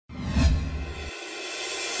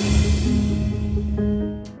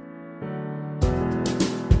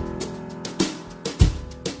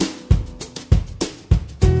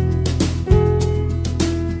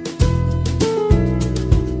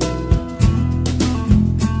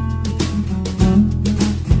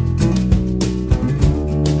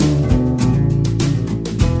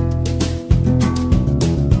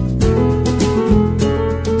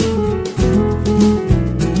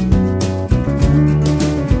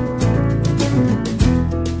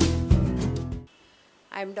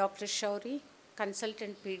I'm Dr.Showry,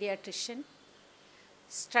 consultant pediatrician,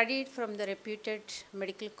 studied from the reputed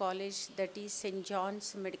medical college, that is St.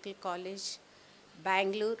 John's Medical College,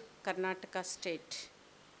 Bangalore, Karnataka state.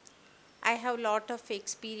 I have a lot of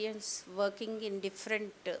experience working in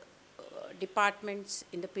different departments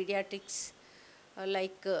in the pediatrics,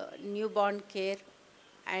 like newborn care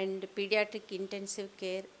and pediatric intensive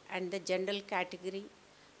care and the general category,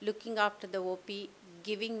 looking after the OP,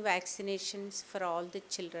 giving vaccinations for all the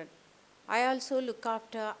children. I also look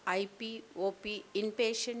after IP, OP,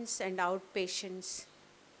 inpatients and outpatients.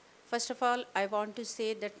 First of all, I want to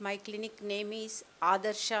say that my clinic name is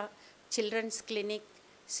Adarsha Children's Clinic,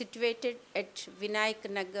 situated at Vinayak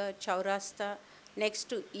Nagar, Chaurasta, next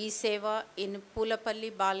to E-Seva in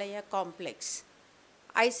Pulapalli Balaya complex.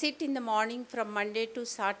 I sit in the morning from Monday to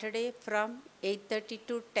Saturday from 8:30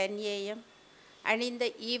 to 10 a.m. and in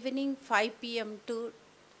the evening 5 p.m. to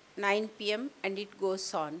 9 p.m. and it goes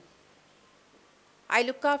on. I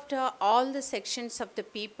look after all the sections of the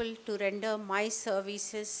people to render my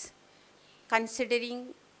services considering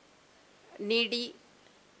needy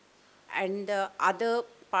and the other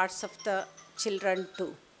parts of the children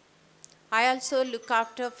too. I also look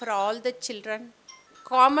after for all the children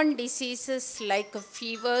common diseases like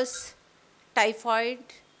fevers, typhoid,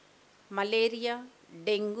 malaria,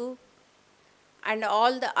 dengue, and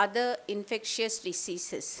all the other infectious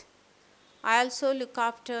diseases. I also look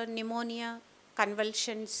after pneumonia,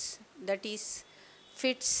 convulsions, that is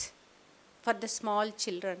fits for the small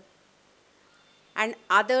children, and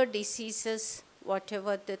other diseases,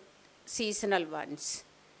 whatever the seasonal ones.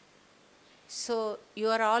 So you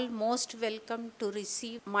are all most welcome to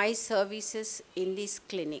receive my services in this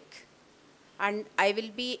clinic, and I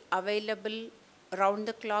will be available round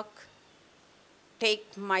the clock.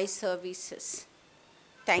 Take my services.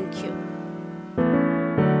 Thank you.